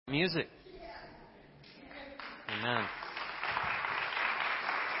Music. Amen.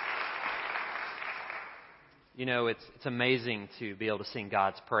 You know, it's amazing to be able to sing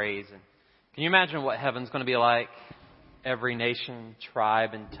God's praise. And can you imagine what heaven's going to be like? Every nation,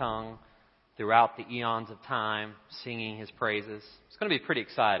 tribe, and tongue throughout the eons of time singing His praises. It's going to be pretty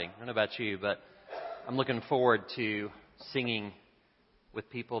exciting. I don't know about you, but I'm looking forward to singing with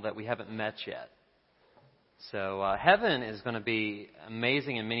people that we haven't met yet. So heaven is going to be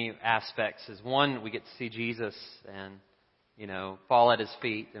amazing in many aspects. As one, we get to see Jesus and, fall at His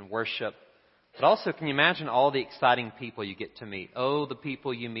feet and worship. But also, can you imagine all the exciting people you get to meet? Oh, the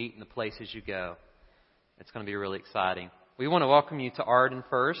people you meet and the places you go. It's going to be really exciting. We want to welcome you to Arden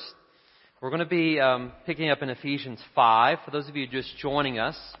first. We're going to be picking up in Ephesians 5. For those of you just joining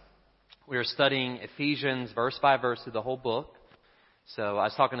us, we are studying Ephesians verse by verse through the whole book. So I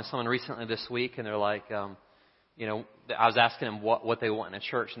was talking to someone recently this week, and they're like, I was asking them what they want in a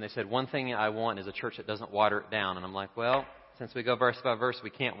church, and they said, one thing I want is a church that doesn't water it down. And I'm like, well, since we go verse by verse,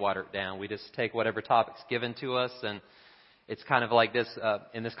 we can't water it down. We just take whatever topic's given to us, and it's kind of like this.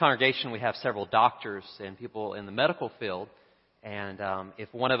 In this congregation, we have several doctors and people in the medical field, and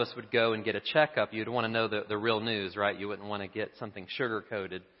if one of us would go and get a checkup, you'd want to know the real news, right? You wouldn't want to get something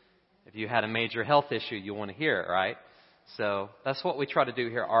sugar-coated. If you had a major health issue, you want to hear it, right? So that's what we try to do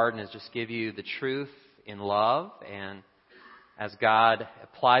here at Arden, is just give you the truth in love, and as God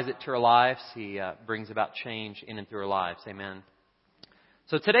applies it to our lives, He brings about change in and through our lives. Amen.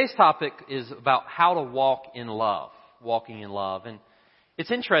 So today's topic is about how to walk in love, walking in love. And it's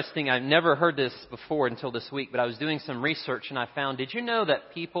interesting, I've never heard this before until this week, but I was doing some research and I found, did you know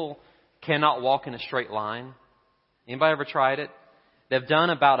that people cannot walk in a straight line? Anybody ever tried it? They've done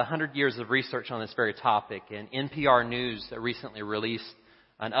about 100 years of research on this very topic, and NPR News recently released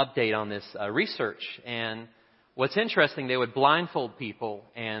an update on this research. And what's interesting, they would blindfold people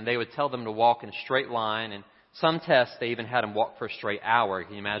and they would tell them to walk in a straight line. And some tests, they even had them walk for a straight hour.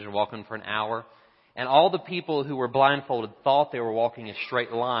 Can you imagine walking for an hour? And all the people who were blindfolded thought they were walking a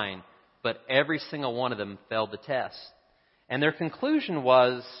straight line, but every single one of them failed the test. And their conclusion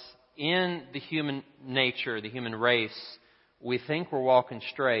was, in the human nature, the human race, we think we're walking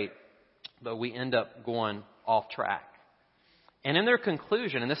straight, but we end up going off track. And in their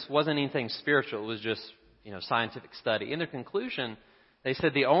conclusion, and this wasn't anything spiritual, it was just, scientific study. In their conclusion, they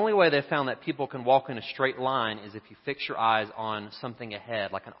said the only way they found that people can walk in a straight line is if you fix your eyes on something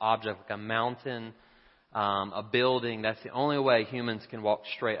ahead, like an object, like a mountain, a building. That's the only way humans can walk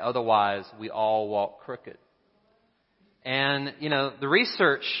straight. Otherwise, we all walk crooked. And, the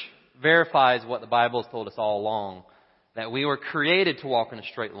research verifies what the Bible has told us all along, that we were created to walk in a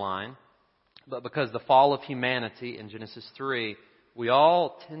straight line. But because the fall of humanity in Genesis 3, we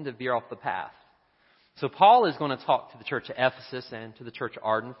all tend to veer off the path. So Paul is going to talk to the church of Ephesus and to the church of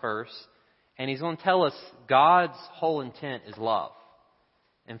Arden first. And he's going to tell us God's whole intent is love.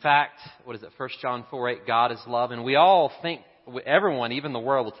 In fact, 1 John 4:8, God is love. And we all think, everyone, even the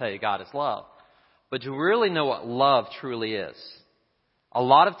world will tell you God is love. But to really know what love truly is, a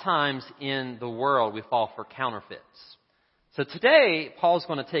lot of times in the world we fall for counterfeits. So today, Paul's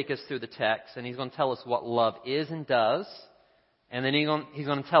going to take us through the text, and he's going to tell us what love is and does. And then he's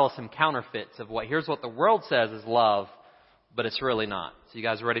going to tell us some counterfeits of here's what the world says is love, but it's really not. So you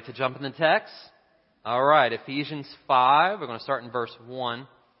guys ready to jump in the text? All right, Ephesians 5, we're going to start in verse 1.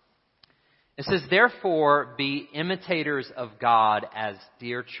 It says, "Therefore be imitators of God as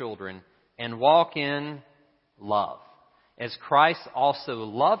dear children, and walk in love, as Christ also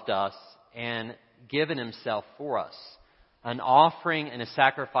loved us and given Himself for us, an offering and a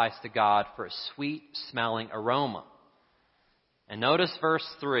sacrifice to God for a sweet-smelling aroma." And notice verse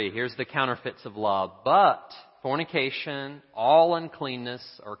 3. Here's the counterfeits of love. "But fornication, all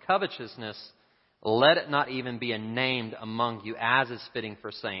uncleanness or covetousness, let it not even be named among you, as is fitting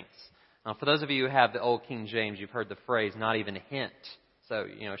for saints." Now, for those of you who have the old King James, you've heard the phrase, not even a hint. So,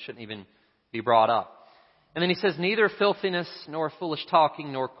 it shouldn't even be brought up. And then he says, "Neither filthiness, nor foolish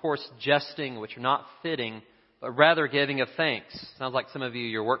talking, nor coarse jesting, which are not fitting, but rather giving of thanks." Sounds like some of you,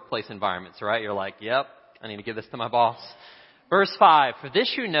 your workplace environments, right? You're like, yep, I need to give this to my boss. Verse 5, "For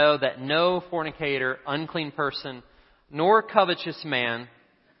this you know, that no fornicator, unclean person, nor covetous man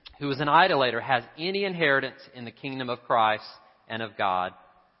who is an idolater has any inheritance in the kingdom of Christ and of God.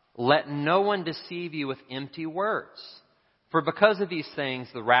 Let no one deceive you with empty words. For because of these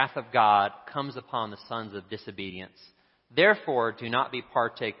things, the wrath of God comes upon the sons of disobedience. Therefore, do not be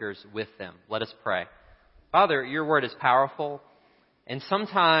partakers with them." Let us pray. Father, your word is powerful. And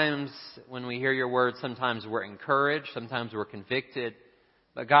sometimes when we hear your word, sometimes we're encouraged, sometimes we're convicted.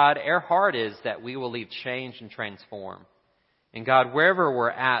 But God, our heart is that we will leave changed and transformed. And God, wherever we're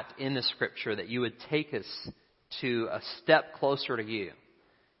at in the Scripture, that you would take us to a step closer to you.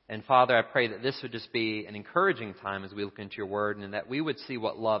 And Father, I pray that this would just be an encouraging time as we look into your Word, and that we would see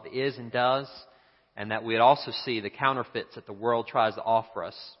what love is and does, and that we'd also see the counterfeits that the world tries to offer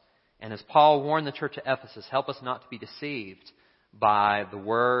us. And as Paul warned the church of Ephesus, help us not to be deceived by the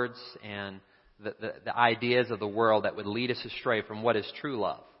words and the ideas of the world that would lead us astray from what is true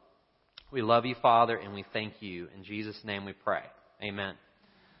love. We love you, Father, and we thank you. In Jesus' name we pray. Amen.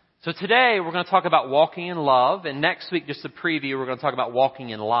 So today we're going to talk about walking in love, and next week, just a preview, we're going to talk about walking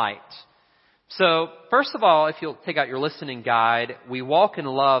in light. So first of all, if you'll take out your listening guide, we walk in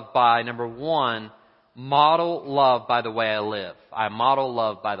love by, number one, model love by the way I live. I model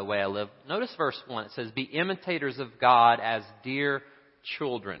love by the way I live. Notice verse 1. It says, be imitators of God as dear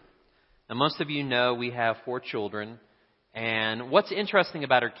children. Now most of you know we have 4 children. And what's interesting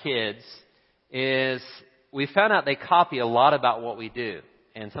about our kids is we found out they copy a lot about what we do.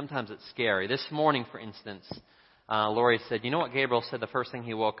 And sometimes it's scary. This morning, for instance, Lori said, you know what Gabriel said the first thing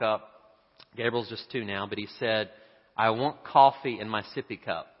he woke up? Gabriel's just 2 now, but he said, I want coffee in my sippy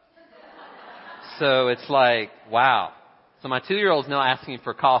cup. So it's like, wow. So my 2-year-old's now asking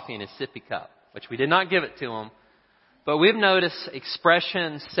for coffee in his sippy cup, which we did not give it to him. But we've noticed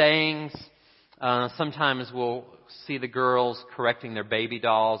expressions, sayings. Sometimes we'll see the girls correcting their baby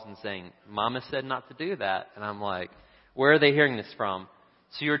dolls and saying, Mama said not to do that. And I'm like, where are they hearing this from?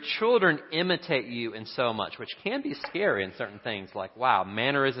 So your children imitate you in so much, which can be scary in certain things like, wow,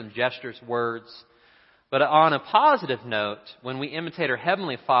 mannerism, gestures, words. But on a positive note, when we imitate our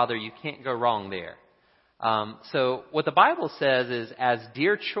Heavenly Father, you can't go wrong there. So what the Bible says is, as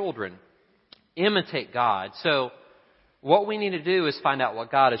dear children, imitate God. So what we need to do is find out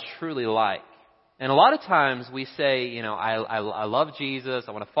what God is truly like. And a lot of times we say, you know, I love Jesus,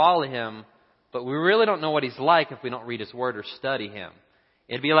 I want to follow Him, but we really don't know what He's like if we don't read His Word or study Him.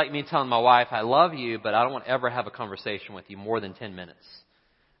 It'd be like me telling my wife, I love you, but I don't want to ever have a conversation with you more than 10 minutes.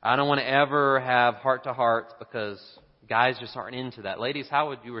 I don't want to ever have heart-to-heart because guys just aren't into that. Ladies, how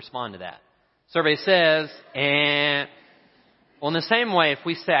would you respond to that? Survey says, well, in the same way, if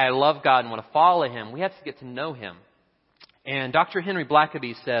we say, I love God and want to follow Him, we have to get to know Him. And Dr. Henry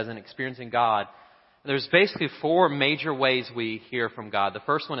Blackaby says in Experiencing God, there's basically 4 major ways we hear from God. The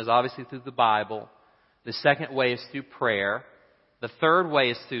first one is obviously through the Bible. The second way is through prayer. The third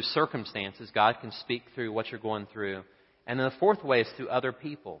way is through circumstances. God can speak through what you're going through. And then the fourth way is through other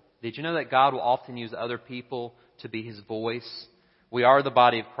people. Did you know that God will often use other people to be His voice? We are the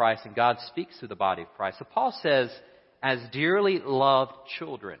body of Christ, and God speaks through the body of Christ. So Paul says, as dearly loved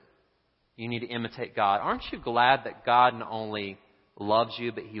children, you need to imitate God. Aren't you glad that God not only loves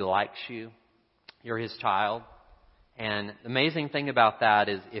you, but He likes you? You're His child. And the amazing thing about that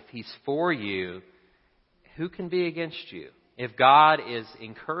is if He's for you, who can be against you? If God is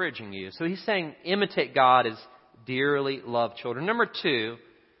encouraging you. So He's saying, imitate God as dearly loved children. Number 2,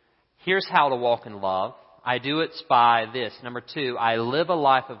 here's how to walk in love. I do it by this. Number 2, I live a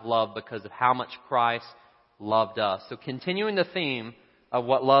life of love because of how much Christ loved us. So continuing the theme of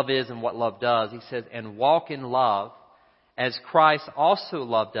what love is and what love does, he says, and walk in love as Christ also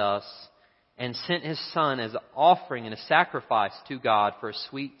loved us and sent His Son as an offering and a sacrifice to God for a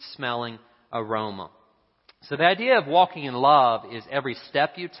sweet-smelling aroma. So the idea of walking in love is every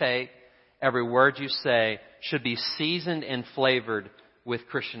step you take, every word you say should be seasoned and flavored with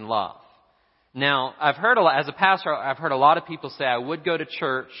Christian love. Now, as a pastor, I've heard a lot of people say, I would go to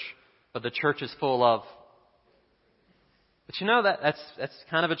church, but the church is full of. But you know, that's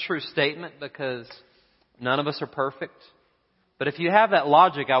kind of a true statement because none of us are perfect. But if you have that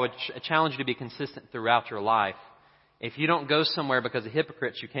logic, I would challenge you to be consistent throughout your life. If you don't go somewhere because of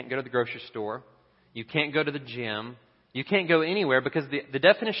hypocrites, you can't go to the grocery store. You can't go to the gym. You can't go anywhere because the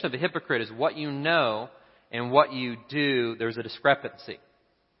definition of a hypocrite is what you know and what you do, there's a discrepancy.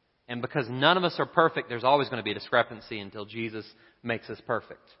 And because none of us are perfect, there's always going to be a discrepancy until Jesus makes us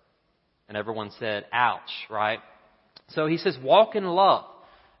perfect. And everyone said, ouch, right? So he says, walk in love.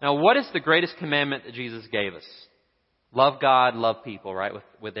 Now, what is the greatest commandment that Jesus gave us? Love God, love people, right?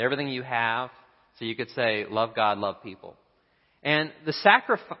 With everything you have. So you could say, love God, love people. And the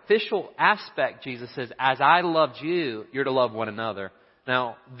sacrificial aspect, Jesus says, as I loved you, you're to love one another.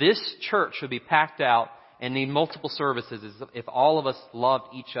 Now, this church should be packed out and need multiple services if all of us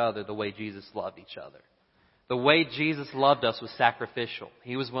loved each other the way Jesus loved each other. The way Jesus loved us was sacrificial.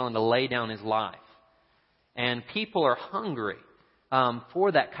 He was willing to lay down His life. And people are hungry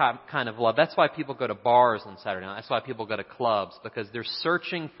for that kind of love. That's why people go to bars on Saturday night. That's why people go to clubs, because they're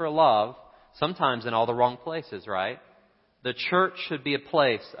searching for love, sometimes in all the wrong places, right? The church should be a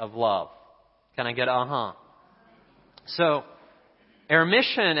place of love. Can I get So, Our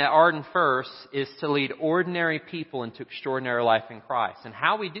mission at Arden First is to lead ordinary people into extraordinary life in Christ. And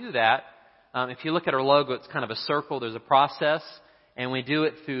how we do that, if you look at our logo, it's kind of a circle. There's a process, and we do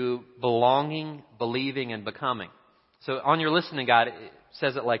it through belonging, believing, and becoming. So on your listening guide, it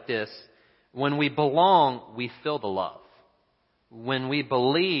says it like this. When we belong, we feel the love. When we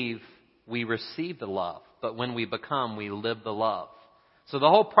believe, we receive the love. But when we become, we live the love. So the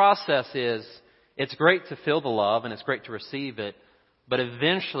whole process is, it's great to feel the love and it's great to receive it, but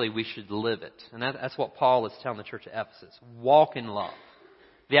eventually we should live it. And that's what Paul is telling the church at Ephesus. Walk in love.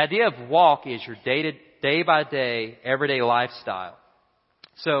 The idea of walk is your day by day, everyday lifestyle.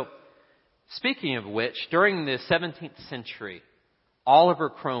 So, speaking of which, during the 17th century, Oliver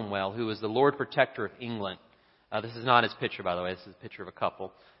Cromwell, who was the Lord Protector of England, this is not his picture, by the way, this is a picture of a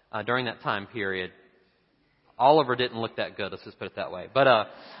couple, during that time period, Oliver didn't look that good, let's just put it that way. But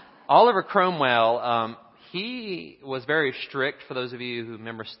Oliver Cromwell, he was very strict, for those of you who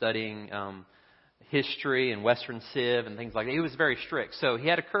remember studying history and Western Civ and things like that. He was very strict. So he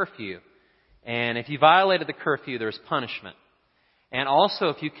had a curfew. And if you violated the curfew, there was punishment. And also,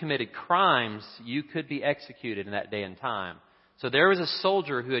 if you committed crimes, you could be executed in that day and time. So there was a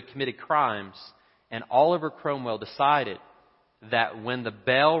soldier who had committed crimes, and Oliver Cromwell decided that when the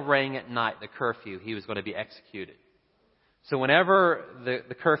bell rang at night, the curfew, he was going to be executed. So whenever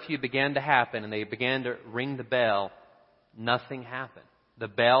the curfew began to happen and they began to ring the bell, nothing happened. The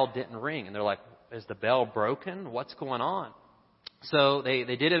bell didn't ring. And they're like, is the bell broken? What's going on? So they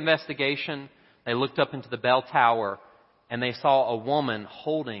did an investigation. They looked up into the bell tower and they saw a woman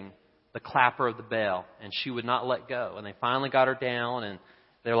holding the clapper of the bell, and she would not let go. And they finally got her down, and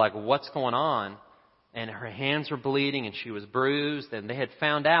they're like, what's going on? And her hands were bleeding and she was bruised, and they had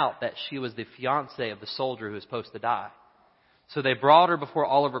found out that she was the fiancée of the soldier who was supposed to die. So they brought her before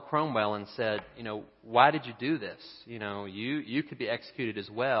Oliver Cromwell and said, why did you do this? You could be executed as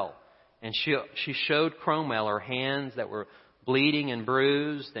well. And she showed Cromwell her hands that were bleeding and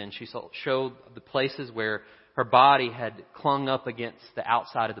bruised, and she showed the places where her body had clung up against the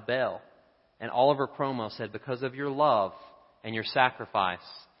outside of the bell. And Oliver Cromwell said, because of your love and your sacrifice,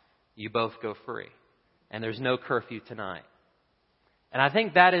 you both go free. And there's no curfew tonight. And I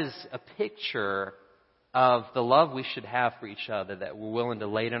think that is a picture of the love we should have for each other, that we're willing to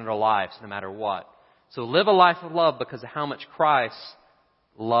lay down our lives no matter what. So live a life of love because of how much Christ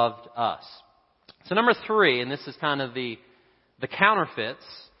loved us. So number 3, and this is kind of the counterfeits.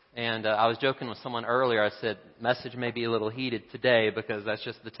 And I was joking with someone earlier. I said, message may be a little heated today because that's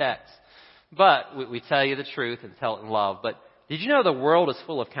just the text. But we tell you the truth and tell it in love. But did you know the world is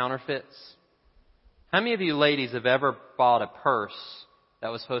full of counterfeits? How many of you ladies have ever bought a purse that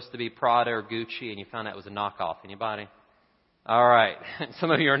was supposed to be Prada or Gucci and you found out it was a knockoff? Anybody? All right.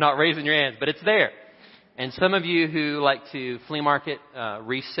 Some of you are not raising your hands, but it's there. And some of you who like to flea market,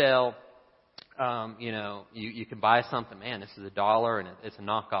 resell, you can buy something. Man, this is $1 and it's a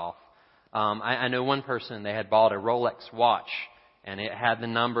knockoff. I know one person, they had bought a Rolex watch and it had the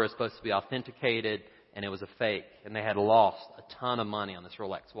number, it's supposed to be authenticated, and it was a fake. And they had lost a ton of money on this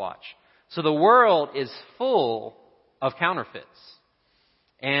Rolex watch. So the world is full of counterfeits.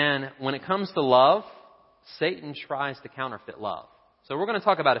 And when it comes to love, Satan tries to counterfeit love. So we're going to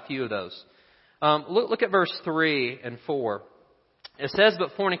talk about a few of those. Look at verse 3 and 4. It says,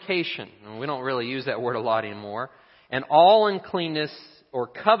 but fornication, and we don't really use that word a lot anymore, and all uncleanness or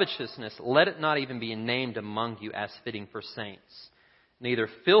covetousness, let it not even be named among you as fitting for saints. Neither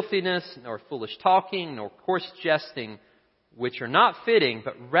filthiness, nor foolish talking, nor coarse jesting, which are not fitting,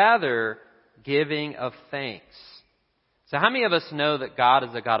 but rather giving of thanks. So how many of us know that God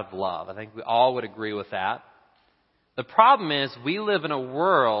is a God of love? I think we all would agree with that. The problem is we live in a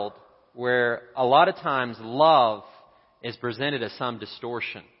world where a lot of times love is presented as some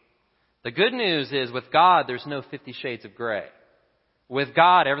distortion. The good news is with God, there's no 50 shades of gray. With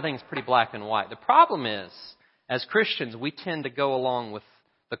God, everything's pretty black and white. The problem is, as Christians, we tend to go along with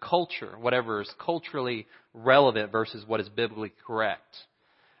the culture, whatever is culturally relevant versus what is biblically correct.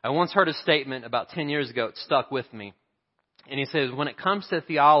 I once heard a statement about 10 years ago. It stuck with me. And he says, when it comes to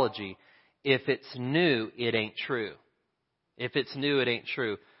theology, if it's new, it ain't true. If it's new, it ain't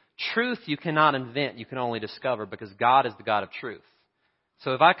true. Truth you cannot invent, you can only discover, because God is the God of truth.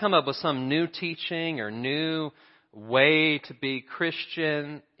 So if I come up with some new teaching or new way to be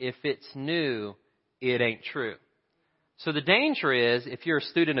Christian, if it's new, it ain't true. So the danger is, if you're a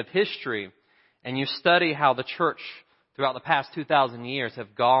student of history and you study how the church throughout the past 2,000 years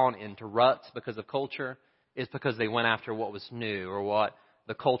have gone into ruts because of culture, it's because they went after what was new or what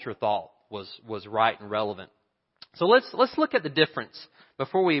the culture thought was right and relevant. So let's look at the difference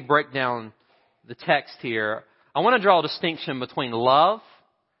before we break down the text here. I want to draw a distinction between love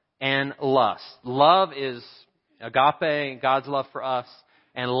and lust. Love is agape, God's love for us,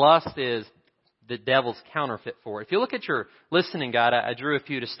 and lust is the devil's counterfeit for it. If you look at your listening guide, I drew a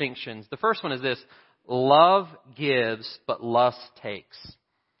few distinctions. The first one is this: love gives, but lust takes.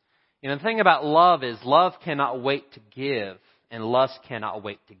 You know, the thing about love is love cannot wait to give, and lust cannot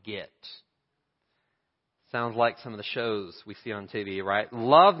wait to get. Sounds like some of the shows we see on TV, right?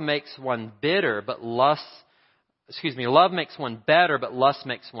 Love makes one bitter, but love makes one better, but lust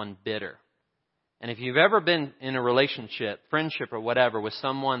makes one bitter. And if you've ever been in a relationship, friendship or whatever, with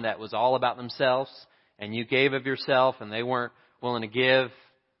someone that was all about themselves, and you gave of yourself and they weren't willing to give,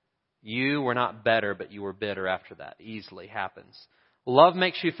 you were not better, but you were bitter after that. Easily happens. Love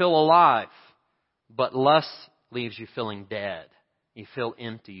makes you feel alive, but lust leaves you feeling dead. You feel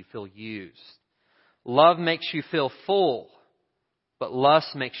empty. You feel used. Love makes you feel full, but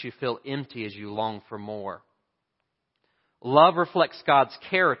lust makes you feel empty as you long for more. Love reflects God's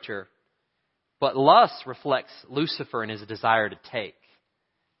character, but lust reflects Lucifer and his desire to take.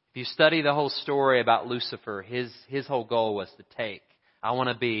 If you study the whole story about Lucifer, his whole goal was to take. I want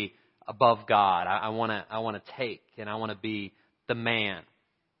to be above God. I want to take, and I want to be the man.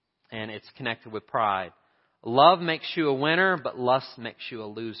 And it's connected with pride. Love makes you a winner, but lust makes you a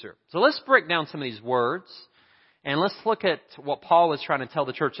loser. So let's break down some of these words, and let's look at what Paul was trying to tell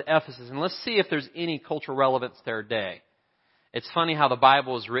the church at Ephesus, and let's see if there's any cultural relevance to our day. It's funny how the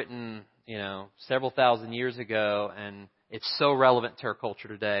Bible was written, several thousand years ago, and it's so relevant to our culture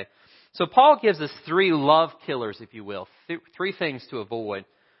today. So Paul gives us 3 love killers, if you will, 3 things to avoid.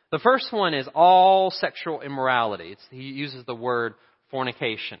 The first one is all sexual immorality. He uses the word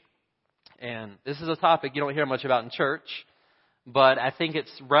fornication. And this is a topic you don't hear much about in church, but I think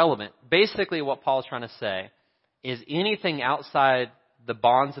it's relevant. Basically, what Paul's trying to say is anything outside the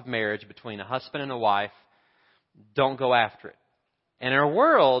bonds of marriage between a husband and a wife, don't go after it. And in a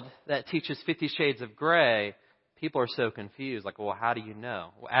world that teaches 50 Shades of Grey, people are so confused. Like, well, how do you know?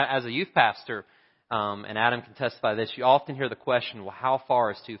 As a youth pastor, and Adam can testify to this, you often hear the question, well, how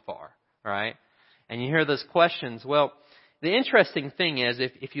far is too far? Right? And you hear those questions. Well, the interesting thing is,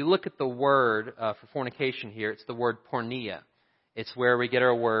 if you look at the word for fornication here, it's the word porneia. It's where we get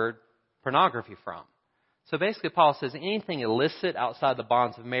our word pornography from. So basically, Paul says anything illicit outside the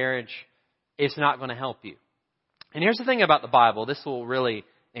bonds of marriage is not going to help you. And here's the thing about the Bible. This will really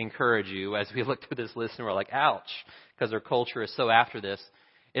encourage you as we look through this list and we're like, ouch, because our culture is so after this,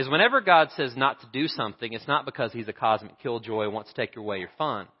 is whenever God says not to do something, it's not because he's a cosmic killjoy and wants to take away your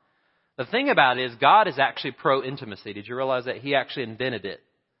fun. The thing about it is God is actually pro-intimacy. Did you realize that? He actually invented it.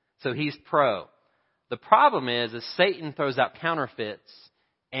 So he's pro. The problem is Satan throws out counterfeits,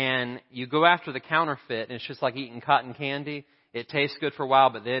 and you go after the counterfeit, and it's just like eating cotton candy. It tastes good for a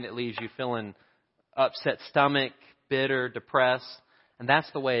while, but then it leaves you feeling upset stomach, bitter, depressed. And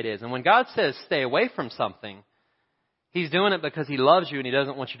that's the way it is. And when God says stay away from something, he's doing it because he loves you and he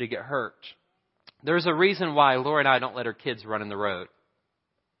doesn't want you to get hurt. There's a reason why Laura and I don't let our kids run in the road.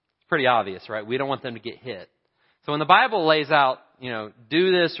 It's pretty obvious, right? We don't want them to get hit. So when the Bible lays out,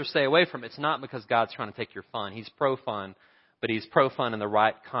 do this or stay away from it, it's not because God's trying to take your fun. He's pro-fun, but he's pro-fun in the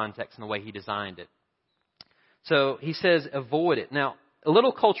right context and the way he designed it. So he says avoid it. Now, a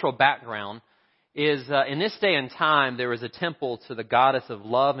little cultural background is in this day and time, there was a temple to the goddess of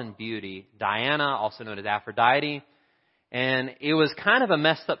love and beauty, Diana, also known as Aphrodite. And it was kind of a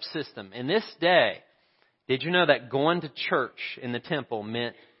messed up system. In this day, did you know that going to church in the temple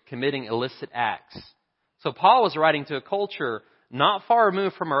meant committing illicit acts? So Paul was writing to a culture not far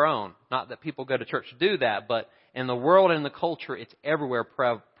removed from our own. Not that people go to church to do that, but in the world and in the culture, it's everywhere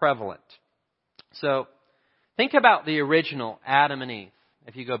prevalent. So think about the original Adam and Eve,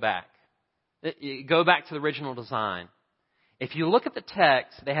 if you go back. Go back to the original design. If you look at the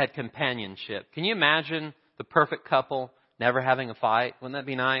text, they had companionship. Can you imagine the perfect couple never having a fight? Wouldn't that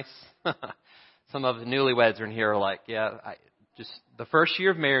be nice? Some of the newlyweds are in here are like, just the first year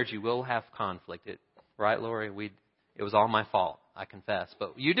of marriage, you will have conflict. Right, Lori? It was all my fault, I confess.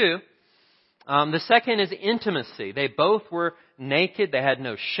 But you do. The second is intimacy. They both were naked. They had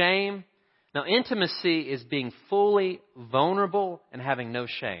no shame. Now, intimacy is being fully vulnerable and having no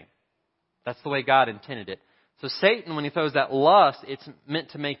shame. That's the way God intended it. So Satan, when he throws that lust, it's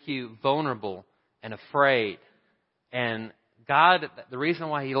meant to make you vulnerable and afraid. And God, the reason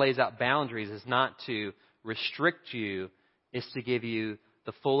why he lays out boundaries is not to restrict you, it's to give you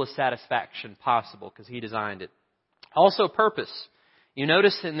the fullest satisfaction possible because he designed it. Also purpose. You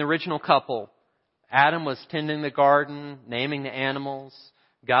notice in the original couple, Adam was tending the garden, naming the animals.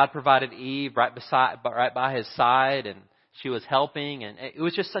 God provided Eve right by his side, and she was helping, and it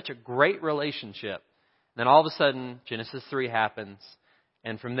was just such a great relationship. Then all of a sudden, Genesis 3 happens.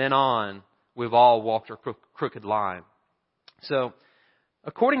 And from then on, we've all walked a crooked line. So,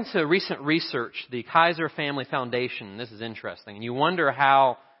 according to recent research, the Kaiser Family Foundation, this is interesting, and you wonder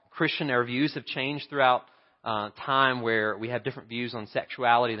how our views have changed throughout time where we have different views on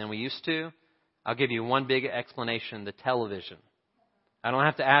sexuality than we used to. I'll give you one big explanation, the television. I don't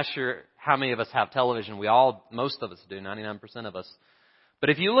have to ask you how many of us have television. Most of us do, 99% of us. But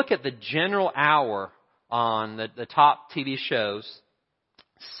if you look at the general hour on the top TV shows,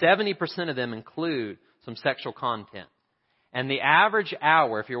 70% of them include some sexual content. And the average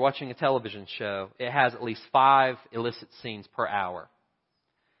hour, if you're watching a television show, it has at least 5 illicit scenes per hour.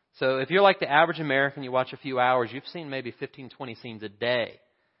 So if you're like the average American, you watch a few hours, you've seen maybe 15, 20 scenes a day.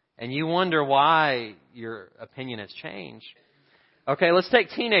 And you wonder why your opinion has changed. Okay, let's take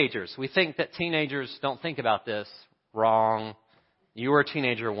teenagers. We think that teenagers don't think about this. Wrong. You were a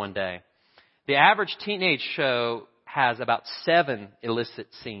teenager one day. The average teenage show has about 7 illicit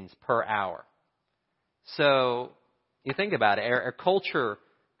scenes per hour. So you think about it. Our culture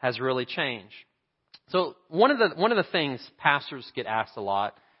has really changed. So one of the things pastors get asked a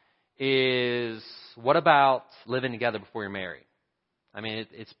lot is, what about living together before you're married? I mean,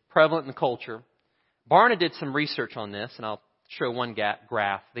 it's prevalent in the culture. Barna did some research on this, and I'll show one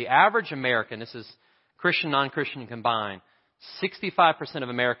graph. The average American, this is Christian, non-Christian combined, 65% of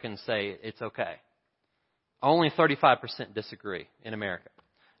Americans say it's okay. Only 35% disagree in America.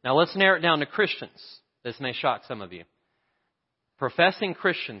 Now let's narrow it down to Christians. This may shock some of you. Professing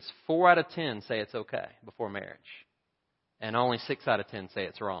Christians, 4 out of 10 say it's okay before marriage. And only 6 out of 10 say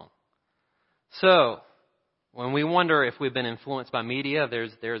it's wrong. So, when we wonder if we've been influenced by media,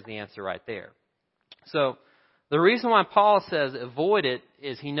 there's the answer right there. So, the reason why Paul says avoid it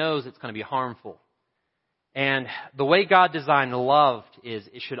is he knows it's going to be harmful. And the way God designed love is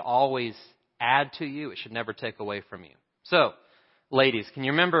it should always add to you. It should never take away from you. So, ladies, can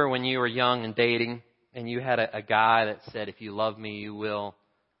you remember when you were young and dating and you had a guy that said, if you love me, you will?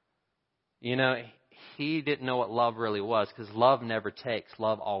 You know, he didn't know what love really was because love never takes.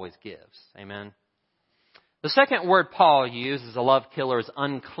 Love always gives. Amen. The second word Paul used as a love killer is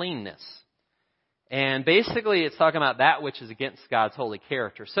uncleanness. And basically it's talking about that which is against God's holy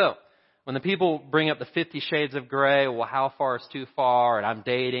character. So, when the people bring up the 50 Shades of Grey, well, how far is too far, and I'm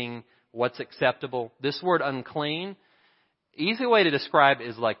dating, what's acceptable? This word unclean, easy way to describe it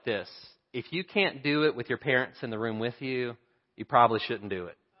is like this. If you can't do it with your parents in the room with you, you probably shouldn't do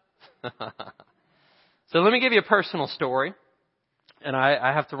it. So let me give you a personal story. And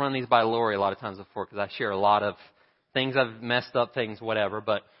I have to run these by Lori a lot of times before because I share a lot of things I've messed up, things, whatever.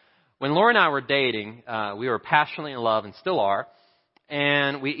 But when Lori and I were dating, we were passionately in love and still are.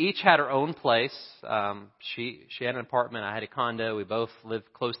 And we each had our own place. She had an apartment. I had a condo. We both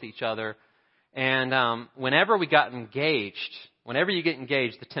lived close to each other. And whenever we got engaged, whenever you get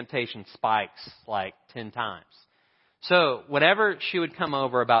engaged, the temptation spikes like 10 times. So whenever she would come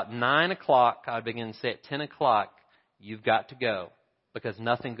over about 9 o'clock, I would begin to say at 10 o'clock, you've got to go because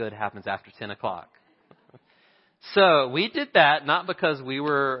nothing good happens after 10 o'clock. So we did that not because we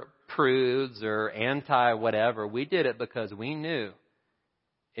were prudes or anti-whatever. We did it because we knew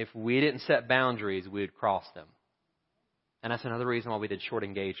if we didn't set boundaries, we would cross them. And that's another reason why we did short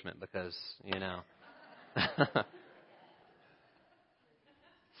engagement because, you know.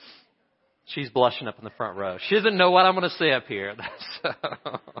 She's blushing up in the front row. She doesn't know what I'm going to say up here.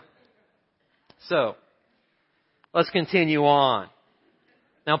 So, let's continue on.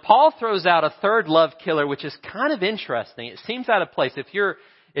 Now, Paul throws out a third love killer, which is kind of interesting. It seems out of place. If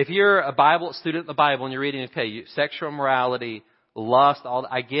you're a Bible student in the Bible and you're reading, okay, sexual immorality, lust, all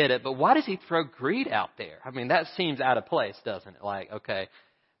I get it. But why does he throw greed out there? I mean, that seems out of place, doesn't it? Like, okay,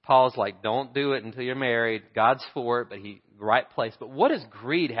 Paul's like, don't do it until you're married. God's for it, but right place. But what does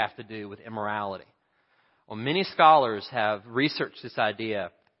greed have to do with immorality? Well, many scholars have researched this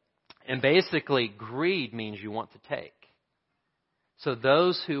idea. And basically, greed means you want to take. So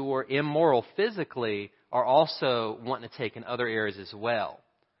those who are immoral physically are also wanting to take in other areas as well.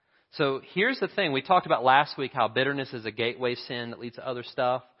 So here's the thing. We talked about last week how bitterness is a gateway sin that leads to other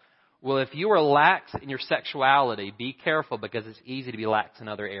stuff. Well, if you are lax in your sexuality, be careful because it's easy to be lax in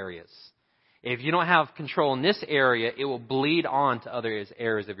other areas. If you don't have control in this area, it will bleed on to other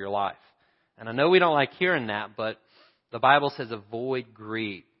areas of your life. And I know we don't like hearing that, but the Bible says avoid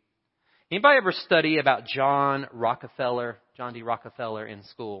greed. Anybody ever study about John D. Rockefeller in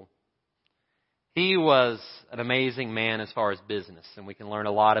school? He was an amazing man as far as business, and we can learn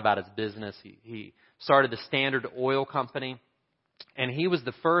a lot about his business. He started the Standard Oil Company, and he was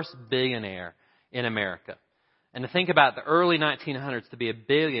the first billionaire in America. And to think about the early 1900s to be a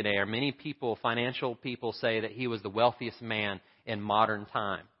billionaire, many people, financial people, say that he was the wealthiest man in modern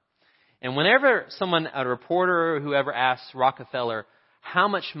time. And whenever someone, a reporter or whoever asks Rockefeller, how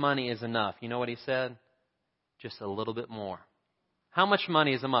much money is enough? You know what he said? Just a little bit more. How much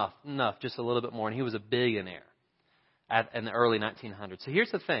money is enough? Enough, just a little bit more. And he was a billionaire in the early 1900s. So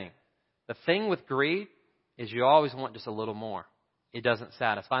here's the thing. The thing with greed is you always want just a little more. It doesn't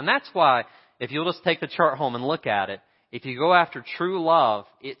satisfy. And that's why, if you'll just take the chart home and look at it, if you go after true love,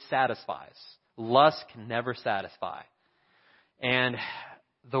 it satisfies. Lust can never satisfy. And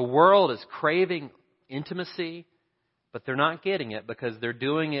the world is craving intimacy, but they're not getting it because they're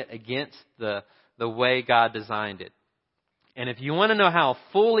doing it against the way God designed it. And if you want to know how to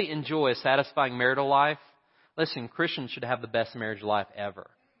fully enjoy a satisfying marital life, listen, Christians should have the best marriage life ever.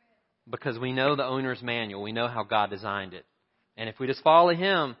 Because we know the owner's manual. We know how God designed it. And if we just follow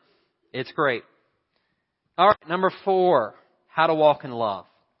Him, it's great. All right, number 4, how to walk in love.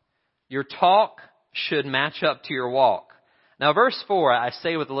 Your talk should match up to your walk. Now, verse 4, I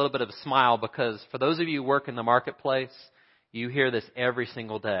say with a little bit of a smile because for those of you who work in the marketplace, you hear this every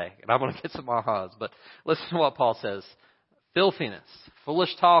single day. And I'm going to get some ahas, but listen to what Paul says. Filthiness,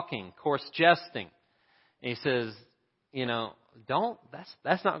 foolish talking, coarse jesting. And he says,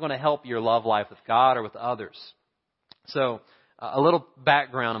 that's not going to help your love life with God or with others. So, a little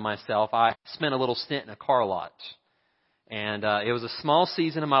background on myself. I spent a little stint in a car lot. And it was a small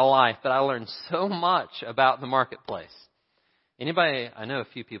season of my life, but I learned so much about the marketplace. Anybody, I know a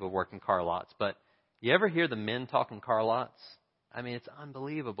few people work in car lots, but you ever hear the men talk in car lots? I mean, it's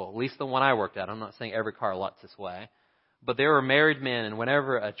unbelievable. At least the one I worked at. I'm not saying every car lot's this way. But there were married men, and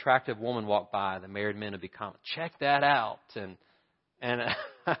whenever an attractive woman walked by, the married men would be commenting, check that out. And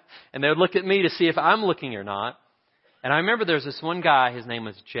they would look at me to see if I'm looking or not. And I remember there's this one guy, his name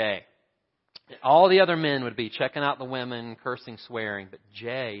was Jay. All the other men would be checking out the women, cursing, swearing, but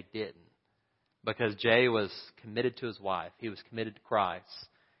Jay didn't. Because Jay was committed to his wife. He was committed to Christ.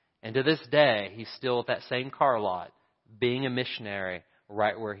 And to this day, he's still at that same car lot, being a missionary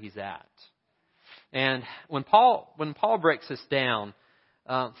right where he's at. And when Paul breaks this down,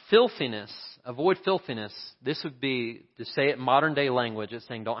 filthiness, avoid filthiness, this would be, to say it in modern day language, it's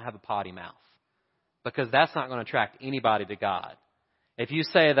saying don't have a potty mouth. Because that's not going to attract anybody to God. If you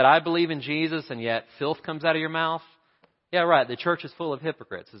say that I believe in Jesus and yet filth comes out of your mouth, yeah, right, the church is full of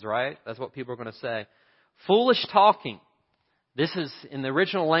hypocrites, is right? That's what people are going to say. Foolish talking. This is, in the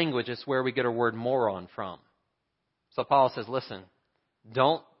original language, it's where we get our word moron from. So Paul says, listen,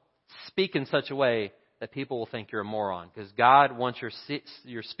 don't speak in such a way that people will think you're a moron. Because God wants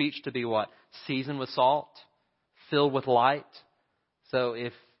your speech to be what? Seasoned with salt, filled with light. So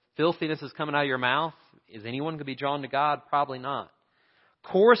if filthiness is coming out of your mouth, is anyone going to be drawn to God? Probably not.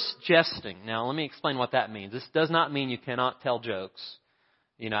 Coarse jesting. Now, let me explain what that means. This does not mean you cannot tell jokes.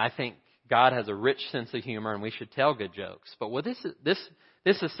 I think God has a rich sense of humor and we should tell good jokes. But what this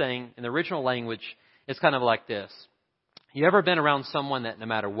is saying in the original language, it's kind of like this. You ever been around someone that no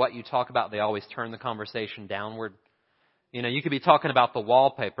matter what you talk about, they always turn the conversation downward? You could be talking about the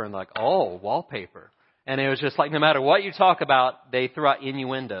wallpaper and like, oh, wallpaper. And it was just like, no matter what you talk about, they throw out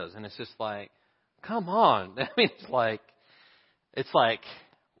innuendos. And it's just like, come on. I mean, it's like,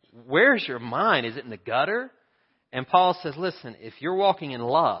 where's your mind? Is it in the gutter? And Paul says, listen, if you're walking in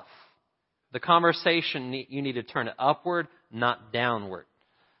love, the conversation, you need to turn it upward, not downward.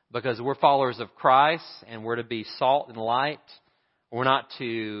 Because we're followers of Christ and we're to be salt and light. We're not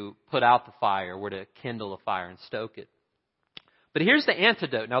to put out the fire. We're to kindle the fire and stoke it. But here's the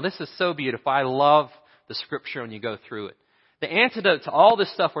antidote. Now, this is so beautiful. I love the scripture when you go through it. The antidote to all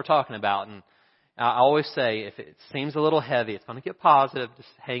this stuff we're talking about, and I always say, if it seems a little heavy, it's going to get positive. Just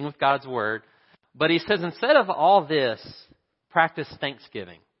hang with God's word. But he says, instead of all this, practice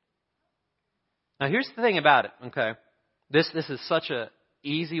thanksgiving. Now, here's the thing about it, okay? This is such a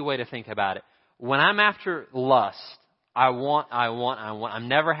easy way to think about it. When I'm after lust, I want. I'm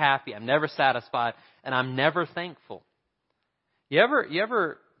never happy. I'm never satisfied. And I'm never thankful. You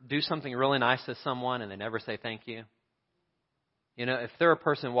ever do something really nice to someone and they never say thank you? If they're a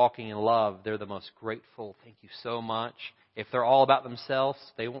person walking in love, they're the most grateful. Thank you so much. If they're all about themselves,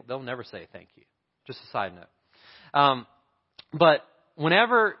 they'll never say thank you. Just a side note. But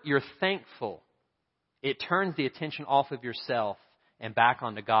whenever you're thankful, it turns the attention off of yourself and back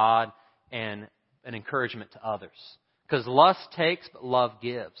onto God and an encouragement to others. Because lust takes, but love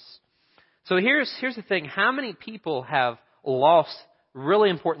gives. So here's the thing. How many people have lost really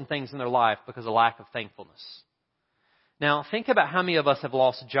important things in their life because of lack of thankfulness? Now, think about how many of us have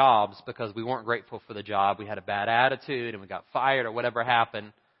lost jobs because we weren't grateful for the job. We had a bad attitude and we got fired or whatever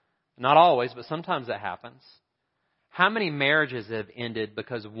happened. Not always, but sometimes that happens. How many marriages have ended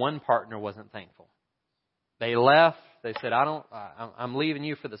because one partner wasn't thankful? They left. They said, I'm leaving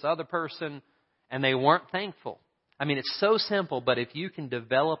you for this other person. And they weren't thankful. I mean, it's so simple, but if you can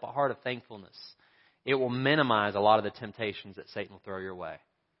develop a heart of thankfulness, it will minimize a lot of the temptations that Satan will throw your way.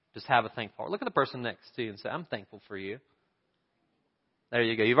 Just have a thankful heart. Look at the person next to you and say, I'm thankful for you. There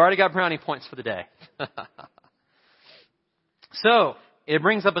you go. You've already got brownie points for the day. So, it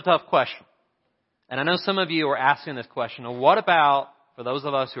brings up a tough question. And I know some of you are asking this question. Well, what about, for those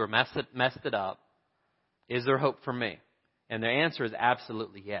of us who are messed it up, is there hope for me? And the answer is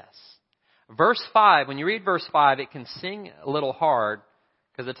absolutely yes. Verse 5, when you read verse 5, it can sing a little hard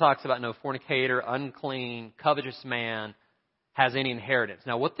because it talks about no fornicator, unclean, covetous man has any inheritance.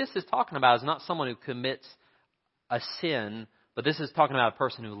 Now, what this is talking about is not someone who commits a sin, but this is talking about a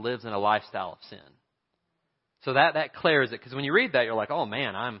person who lives in a lifestyle of sin. So that clears it, because when you read that, you're like, oh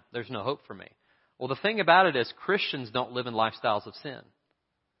man, there's no hope for me. Well, the thing about it is Christians don't live in lifestyles of sin.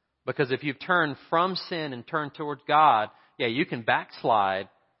 Because if you've turned from sin and turned towards God, yeah, you can backslide,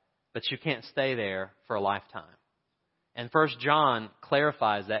 but you can't stay there for a lifetime. And 1 John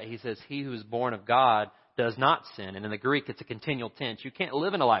clarifies that. He says, he who is born of God does not sin. And in the Greek, it's a continual tense. You can't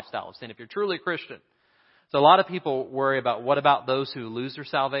live in a lifestyle of sin if you're truly a Christian. So a lot of people worry about, what about those who lose their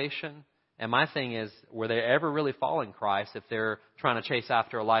salvation? And my thing is, were they ever really following Christ if they're trying to chase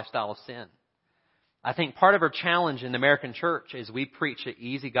after a lifestyle of sin? I think part of our challenge in the American church is we preach an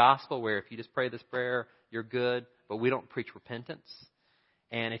easy gospel where if you just pray this prayer, you're good, but we don't preach repentance.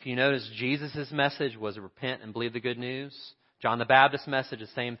 And if you notice, Jesus' message was repent and believe the good news. John the Baptist's message, the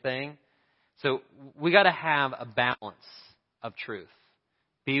same thing. So we got to have a balance of truth.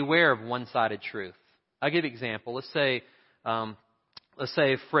 Beware of one-sided truth. I'll give you an example. Let's say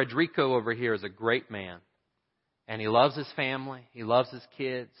Frederico over here is a great man, and he loves his family, he loves his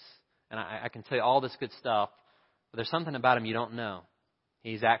kids, and I can tell you all this good stuff, but there's something about him you don't know.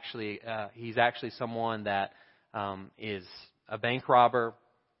 He's actually someone that is a bank robber.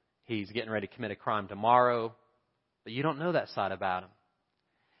 He's getting ready to commit a crime tomorrow, but you don't know that side about him.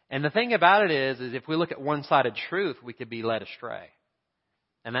 And the thing about it is if we look at one-sided truth, we could be led astray.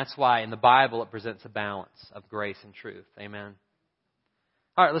 And that's why in the Bible it presents a balance of grace and truth. Amen.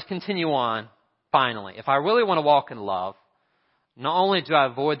 All right, let's continue on. Finally, if I really want to walk in love, not only do I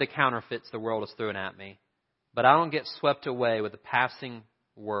avoid the counterfeits the world is throwing at me, but I don't get swept away with the passing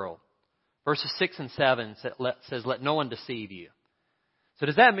world. Verses 6 and 7 says, let no one deceive you. So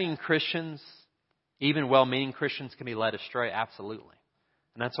does that mean Christians, even well-meaning Christians, can be led astray? Absolutely.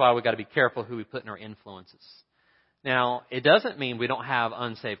 And that's why we've got to be careful who we put in our influences. Now, it doesn't mean we don't have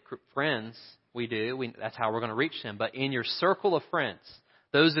unsaved friends. We do. That's how we're going to reach them. But in your circle of friends,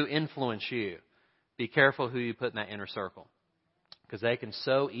 those who influence you, be careful who you put in that inner circle, because they can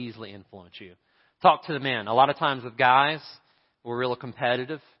so easily influence you. Talk to the men. A lot of times with guys, we're real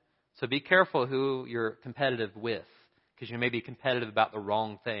competitive. So be careful who you're competitive with, because you may be competitive about the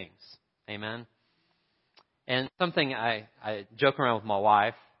wrong things. Amen? And something I joke around with my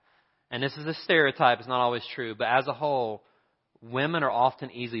wife, and this is a stereotype, it's not always true, but as a whole, women are often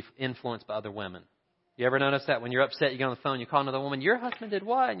easily influenced by other women. You ever notice that when you're upset, you get on the phone, you call another woman, your husband did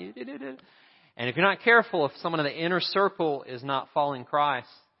what? And you did. And if you're not careful, if someone in the inner circle is not following Christ,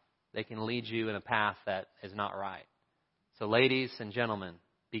 they can lead you in a path that is not right. So ladies and gentlemen,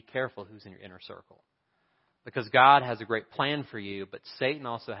 be careful who's in your inner circle. Because God has a great plan for you, but Satan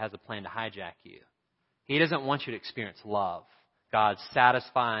also has a plan to hijack you. He doesn't want you to experience love. God's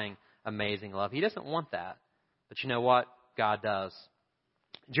satisfying, amazing love. He doesn't want that. But you know what? God does.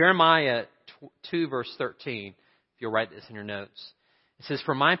 Jeremiah 2 verse 13, if you'll write this in your notes. It says,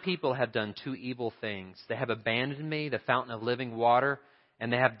 for my people have done two evil things. They have abandoned me, the fountain of living water,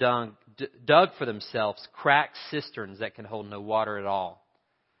 and they have dug for themselves cracked cisterns that can hold no water at all.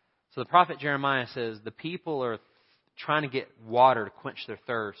 So the prophet Jeremiah says the people are trying to get water to quench their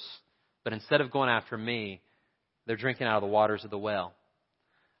thirst, but instead of going after me, they're drinking out of the waters of the well,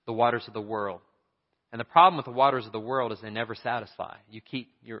 the waters of the world. And the problem with the waters of the world is they never satisfy. You keep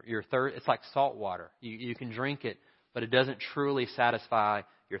your thirst. It's like salt water. You can drink it, but it doesn't truly satisfy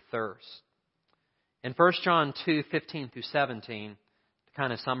your thirst. In 1 John 2:15 through 17, to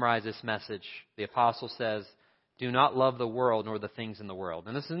kind of summarize this message, the apostle says, do not love the world nor the things in the world.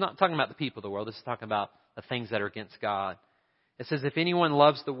 And this is not talking about the people of the world. This is talking about the things that are against God. It says, if anyone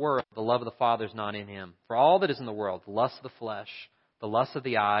loves the world, the love of the Father is not in him. For all that is in the world, the lust of the flesh, the lust of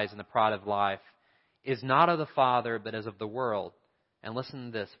the eyes, and the pride of life, is not of the Father, but is of the world. And listen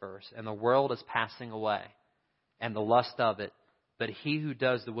to this verse. And the world is passing away, and the lust of it. But he who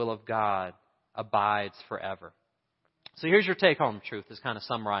does the will of God abides forever. So here's your take-home truth. Let's kind of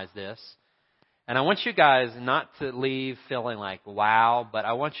summarize this. And I want you guys not to leave feeling like, wow, but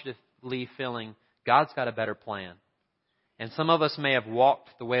I want you to leave feeling God's got a better plan. And some of us may have walked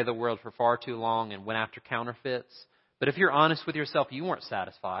the way of the world for far too long and went after counterfeits. But if you're honest with yourself, you weren't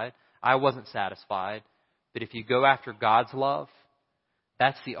satisfied. I wasn't satisfied. But if you go after God's love,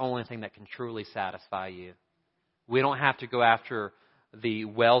 that's the only thing that can truly satisfy you. We don't have to go after the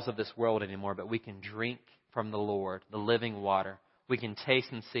wells of this world anymore, but we can drink from the Lord, the living water. We can taste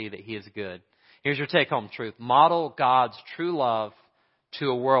and see that He is good. Here's your take-home truth. Model God's true love to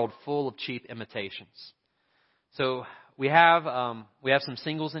a world full of cheap imitations. So we have some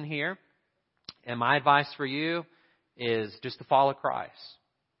singles in here, and my advice for you is just to follow Christ.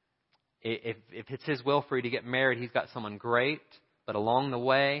 If it's His will for you to get married, He's got someone great, but along the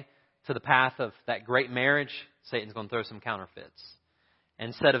way to the path of that great marriage, Satan's going to throw some counterfeits.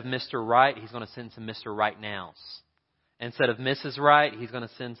 Instead of Mr. Right, he's going to send some Mr. Right Nows. Instead of Mrs. Right, he's going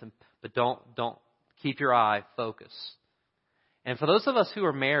to send some, but don't keep your eye focused. And for those of us who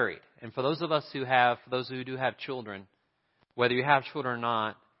are married, and for those who do have children, whether you have children or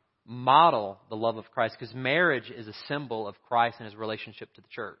not, model the love of Christ, because marriage is a symbol of Christ and His relationship to the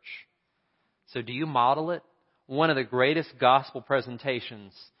church. So do you model it? One of the greatest gospel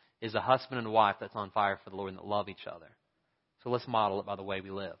presentations is a husband and wife that's on fire for the Lord and that love each other. So let's model it by the way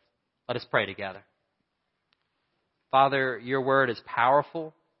we live. Let us pray together. Father, Your word is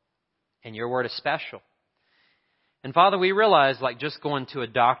powerful and Your word is special. And Father, we realize, like just going to a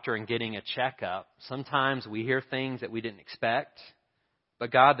doctor and getting a checkup, sometimes we hear things that we didn't expect.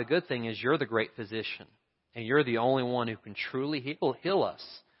 But God, the good thing is You're the great physician. And You're the only one who can truly heal us.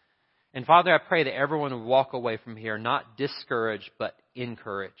 And Father, I pray that everyone would walk away from here not discouraged, but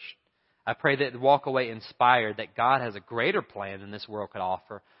encouraged. I pray that they walk away inspired that God has a greater plan than this world could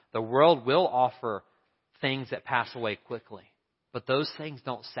offer. The world will offer things that pass away quickly. But those things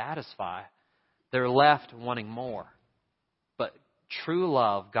don't satisfy. They're left wanting more. But true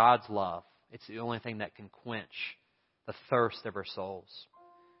love, God's love, it's the only thing that can quench the thirst of our souls.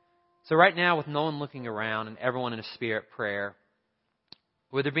 So right now, with no one looking around and everyone in a spirit prayer,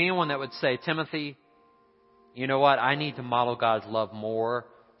 would there be anyone that would say, Timothy, you know what? I need to model God's love more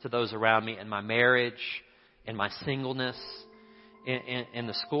to those around me in my marriage, in my singleness, in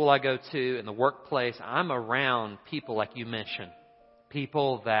the school I go to, in the workplace. I'm around people like you mentioned,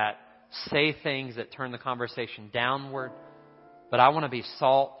 people that say things that turn the conversation downward. But I want to be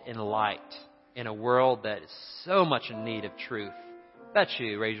salt and light in a world that is so much in need of truth. If that's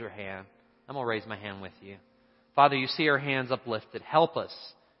you, raise your hand. I'm going to raise my hand with you. Father, you see our hands uplifted. Help us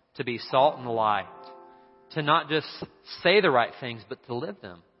to be salt and light, to not just say the right things, but to live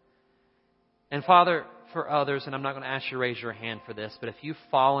them. And Father, for others, and I'm not going to ask you to raise your hand for this, but if you've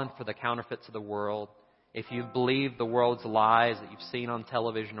fallen for the counterfeits of the world, if you've believed the world's lies that you've seen on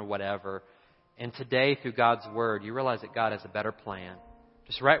television or whatever, and today through God's Word, you realize that God has a better plan.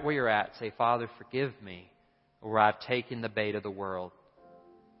 Just right where you're at, say, Father, forgive me where I've taken the bait of the world.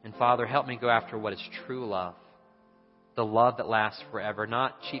 And Father, help me go after what is true love. The love that lasts forever.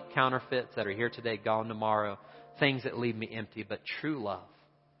 Not cheap counterfeits that are here today, gone tomorrow. Things that leave me empty, but true love.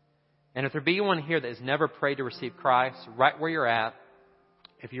 And if there be one here that has never prayed to receive Christ, right where you're at,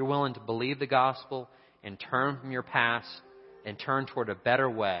 if you're willing to believe the gospel and turn from your past and turn toward a better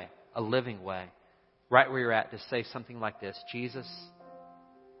way, a living way, right where you're at, to say something like this: Jesus,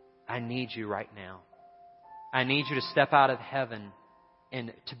 I need you right now. I need you to step out of heaven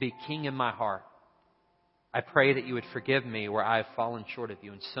and to be king in my heart. I pray that you would forgive me where I have fallen short of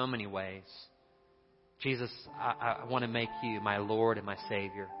you in so many ways. Jesus, I want to make you my Lord and my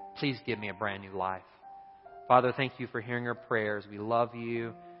Savior. Please give me a brand new life. Father, thank you for hearing our prayers. We love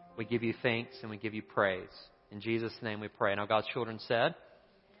you. We give you thanks and we give you praise. In Jesus' name we pray. And all God's children said,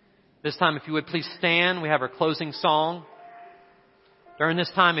 this time, if you would please stand. We have our closing song. During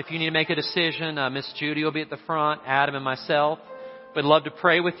this time, if you need to make a decision, Miss Judy will be at the front, Adam and myself. We'd love to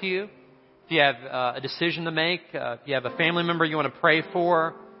pray with you. If you have a decision to make, if you have a family member you want to pray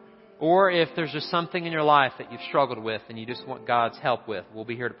for, or if there's just something in your life that you've struggled with and you just want God's help with, we'll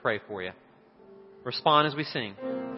be here to pray for you. Respond as we sing.